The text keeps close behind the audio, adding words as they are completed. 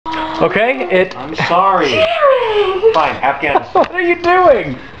Okay, I'm sorry. Fine, Afghanistan. What are you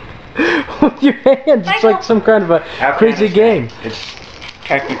doing? With your hands, it's like some kind of a crazy game. It's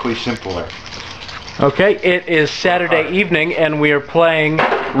technically simpler. Okay, it is Saturday evening and we are playing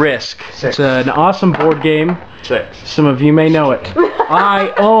Risk. It's an awesome board game. Some of you may know it.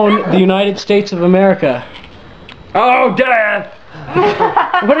 I own the United States of America. Oh, death!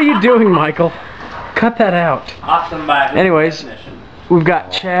 What are you doing, Michael? Cut that out. Awesome by Anyways, we've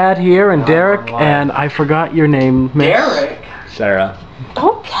got Chad here and Derek, and I forgot your name, Miss. Derek? Sarah.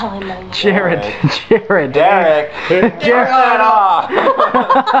 Don't tell him my name. Jared. Derek. Jared. Turn it off. You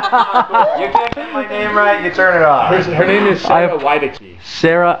can't get my name right, you turn it off. Her name is Sarah Wideke.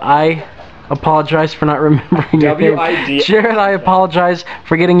 Sarah, I apologize for not remembering your name. W-I-D. Jared, I apologize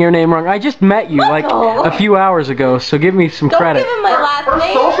for getting your name wrong. I just met you like a few hours ago, so give me some credit. Don't give him my last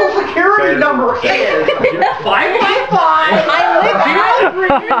name. Social security number is 555. I live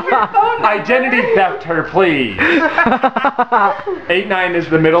Identity theft her, please. 89 is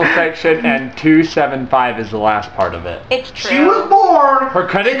the middle section and 275 is the last part of it. It's true. She was born. Her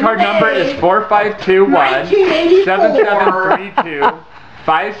credit card number is 4521 7732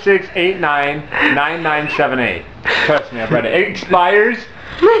 5689 Trust me, I've read it. It expires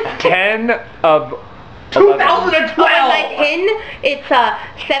 10 of 2012. On my pin, it's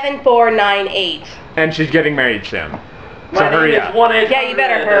 7498. and she's getting married soon. So My hurry name up. is Yeah, you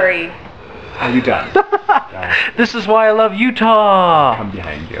better hurry. Are you done? This is why I love Utah. I'm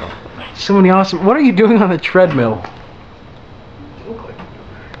behind you. So many awesome. What are you doing on the treadmill?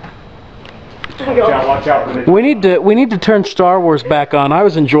 Watch out for the... We need to turn Star Wars back on. I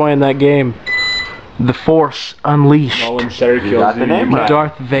was enjoying that game. The Force Unleashed. Well, when Sarah kills got the name right.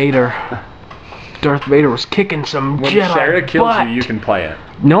 Darth Vader. Darth Vader was kicking some When Jedi Sarah kills butt. you can play it.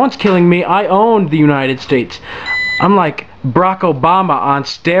 No one's killing me. I own the United States. I'm like Barack Obama on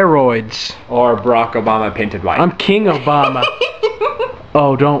steroids. Or Barack Obama painted white. I'm King Obama.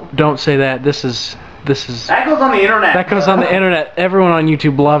 Oh, don't say that. This is That goes on the internet. that goes on the internet. Everyone on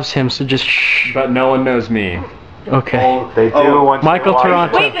YouTube loves him, so just shh. But no one knows me. Okay. They do once Michael in a while.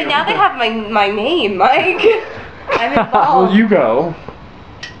 Toronto. Wait, but now they have my name, Mike. I'm Well, involved. you go.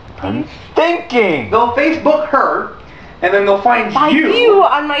 I'm thinking. They'll Facebook her, and then they'll find Find you. you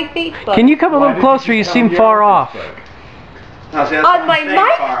on my Facebook. Can you come a little closer? You seem far off. No, see, that's On what my I'm saying,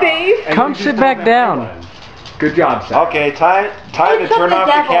 far off. MySpace? And Come you just sit told back them down. everyone. Good job, Sarah. Okay, time to It's turn the off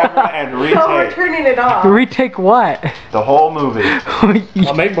the devil. camera and So we're retake turning it off. Retake what? the whole movie.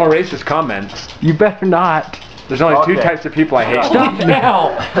 I'll make more racist comments. You better not. There's only two Okay. types of people I hate. Stop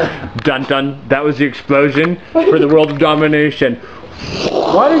now. Dun dun. That was the explosion for the world of domination.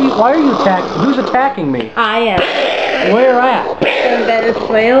 Why are you attacking? Who's attacking me? I am. Where at? From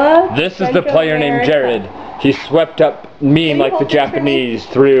Venezuela. This is the Central player named America. Jared. He swept up me like the Japanese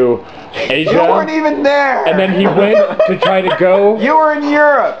through You weren't Asia. even there. And then he went to try to go. You were in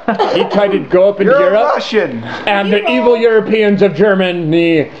Europe. He tried to go up into You're a Europe. Russian. And the evil Europeans of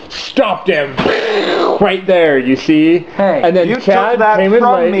Germany stopped him. Right there, you see? Hey, and then You took Chad that came in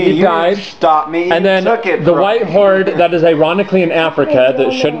from late, me. he You died. didn't stop me. You And then took it the from white me. horde that is ironically in Africa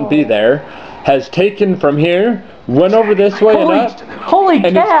that shouldn't be there has taken from here, went over this way and up, Holy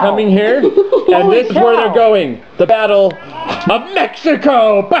and cow! it's coming here, and Holy this is where cow. they're going. The Battle of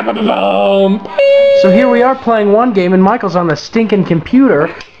Mexico! Ba-ba-ba-boom. So here we are playing one game, and Michael's on the stinking computer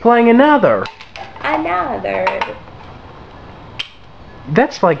playing another. Another.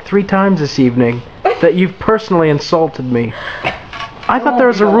 That's like 3 times this evening that you've personally insulted me. I thought there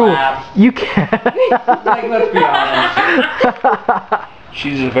was a rule. You can't. Like, let's be honest.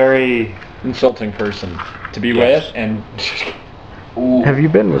 She's a very. Insulting person to be Yes. with, and Ooh. Have you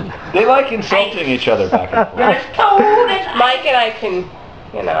been with? They like insulting each other back and forth. Mike and I can,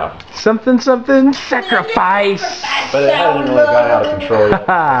 you know. Something sacrifice. But it hasn't really got out of control yet.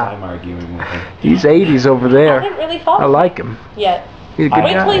 I'm arguing with him. He's 80s over I there. haven't really thought I like him. yet. He's a good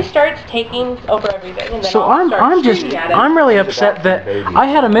Wait till he guy. starts taking over everything, and then So I'll start I'm shooting at him. I'm really upset that I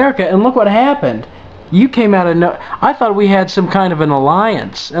had America, and look what happened. You came out of no. I thought we had some kind of an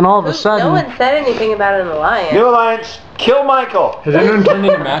alliance, and all of a No sudden, one said anything about an alliance. New Alliance, kill Michael. has anyone turned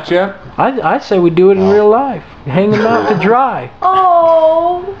in a match yet? I say we do it in real life, hang him out to dry.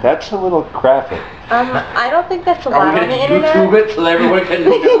 Oh, That's a little graphic. I don't think that's Are allowed we on the gonna internet. YouTube it so everyone can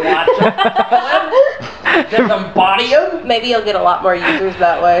watch it? Just embody him? Maybe you'll get a lot more users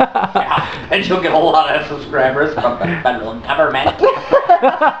that way. Yeah, and you'll get a lot of subscribers from the federal government.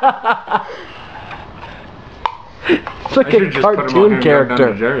 It's like a cartoon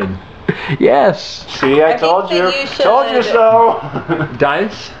character. Jared. Yes. See, I I told think you. that you should- Told you so.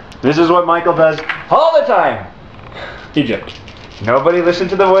 Dice? This is what Michael does all the time. Egypt. Nobody listened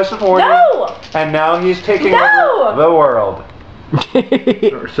to the voice of warning. No! And now he's taking No! over the world.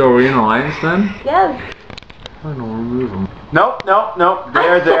 So are we in alliance then? Yes. I don't remove them. Nope, nope, nope.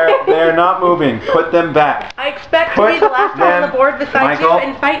 They're not moving. Put them back. I expect to be the last one on the board beside you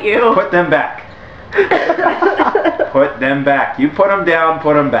and fight you. Put them back. Put them back. You put them down,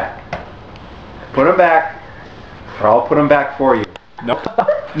 put them back. Put them back, or I'll put them back for you. Nope.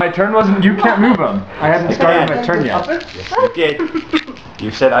 My turn wasn't. You can't move them. I haven't started my turn yet. Yes, you did.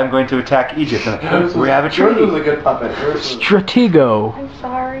 You said I'm going to attack Egypt. We have a treaty. a good puppet. Stratego. I'm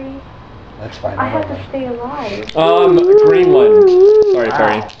sorry. That's fine. I have to stay alive. Greenland. Sorry,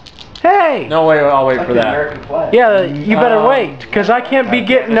 Perry. Hey! No way. I'll wait for that. American flag. Yeah, you better wait, because I can't be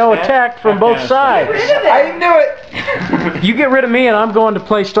getting no attack from both sides. I didn't do it. You get rid of me and I'm going to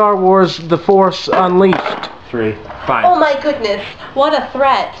play Star Wars The Force Unleashed. 3. Fine. Oh my goodness, what a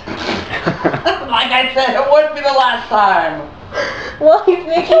threat. Like I said, it wouldn't be the last time. Well, he's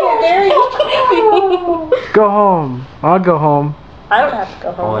making it very easy. Go home. I'll go home. I don't have to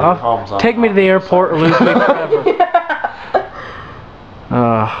go home. Take me to the airport or lose me forever.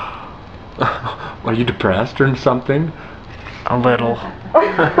 Are you depressed or something? A little.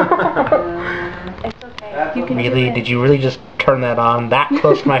 It's okay. You can Really? do it. Did you really just turn that on that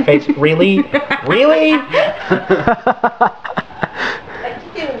close to my face? Really? Really?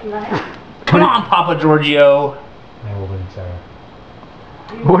 Come on, Papa Giorgio.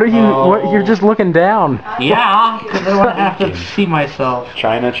 What are you? What? You're just looking down. Yeah, because I want to have to see myself.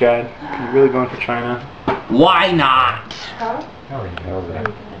 China, Chad. You really going for China? Why not? Over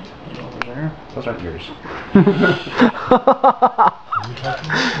there. Those aren't yours.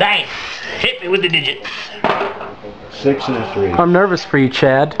 Nice. Hit me with the digits. 6 and a 3. I'm nervous for you,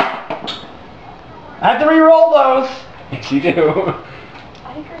 Chad. I have to re-roll those. Yes, you do.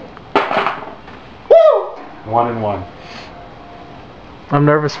 I agree. Woo! 1 and 1. I'm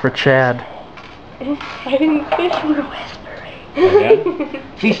nervous for Chad. I didn't fish you were whispering. Again?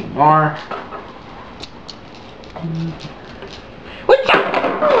 Decent more.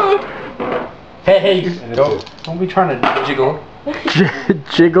 Hey, And a don't be trying to jiggle.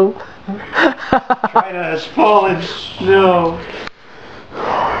 Jiggle. 2. China has fallen. No.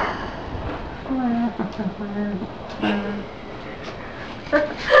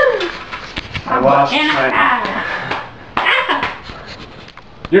 I lost China.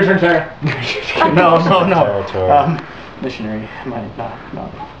 Your turn, Sarah. No. Missionary.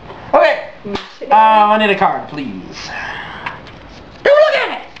 No. Okay. I need a card, please. Don't look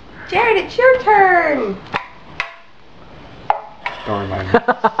at it. Jared, it's your turn. Don't remind me.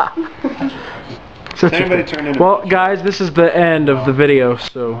 So Has anybody turned in a well, guys, this is the end of the video.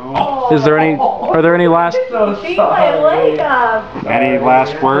 So, is there any? Are there any last? Beat my leg up. Any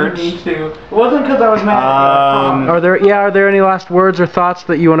last words? It wasn't because I was mad. Are there? Yeah. Are there any last words or thoughts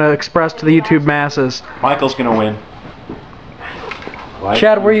that you want to express to the YouTube masses? Michael's gonna win.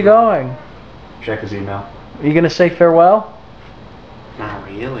 Chad, where are you going? Check his email. Are you gonna say farewell? Not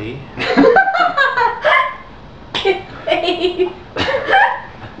really.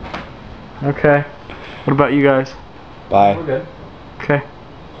 Okay. What about you guys? Bye. We're good. Okay.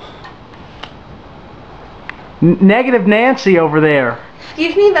 Negative Nancy over there.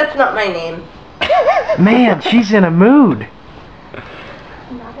 Excuse me, that's not my name. Man, she's in a mood.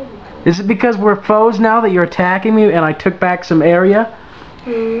 Is it because we're foes now that you're attacking me and I took back some area?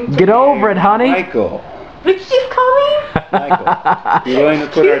 Get over it, honey. Michael. What did you call me? Michael. You willing to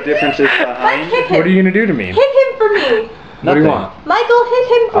put our differences behind? Hit him. What are you gonna do to me? Hit him for me. What do you want? Michael, hit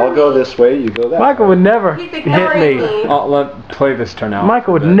him for me. I'll go this way, you go that Michael way. would never He's hit ignoring me. me. I'll let play this turn out.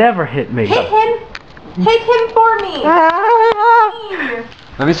 Michael would never hit me. Hit him. Hit him for me.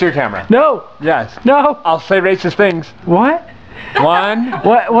 Let me see your camera. No, Yes. no. I'll say racist things. What? 1.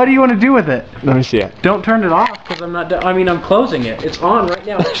 What do you want to do with it? Let me see it. Don't turn it off because I'm not. I mean, I'm closing it. It's on right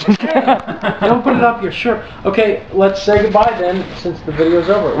now. Don't put it up your shirt. Okay, let's say goodbye then, since the video's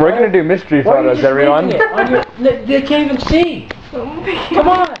over. We're gonna do mystery Why are you photos, just everyone. making it on your, they can't even see. Come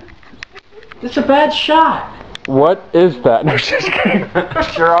on. It's a bad shot. What is that? No, just kidding.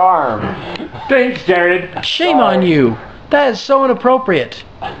 Your arm. Thanks, Jared. Shame on you. That is so inappropriate.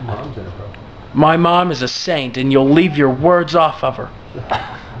 My mom is a saint, and you'll leave your words off of her.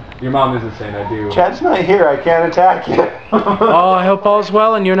 Your mom is insane, I do. Chad's not here, I can't attack you. Oh, I hope all's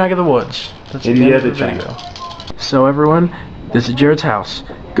well in your neck of the woods. That's the India end of to the video. So everyone, this is Jared's house.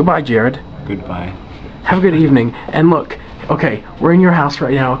 Goodbye, Jared. Goodbye. Have a good evening. And look, okay, we're in your house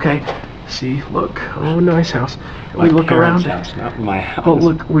right now, okay? See, look. Oh, nice house. We look around. House, not my house. Oh,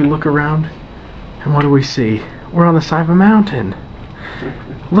 look, we look around. And what do we see? We're on the side of a mountain.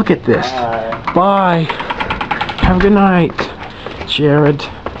 Look at this. Bye. Have a good night. Jared.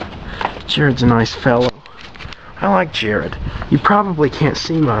 Jared's a nice fellow. I like Jared. You probably can't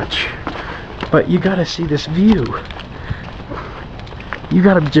see much, but you gotta see this view. You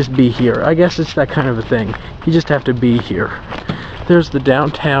gotta just be here. I guess it's that kind of a thing. You just have to be here. There's the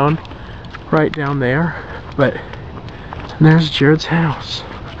downtown right down there, but there's Jared's house.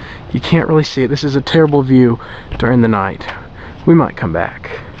 You can't really see it. This is a terrible view during the night. We might come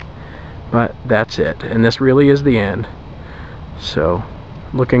back, but that's it. And this really is the end. So,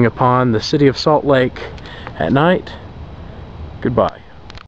 looking upon the city of Salt Lake at night, goodbye.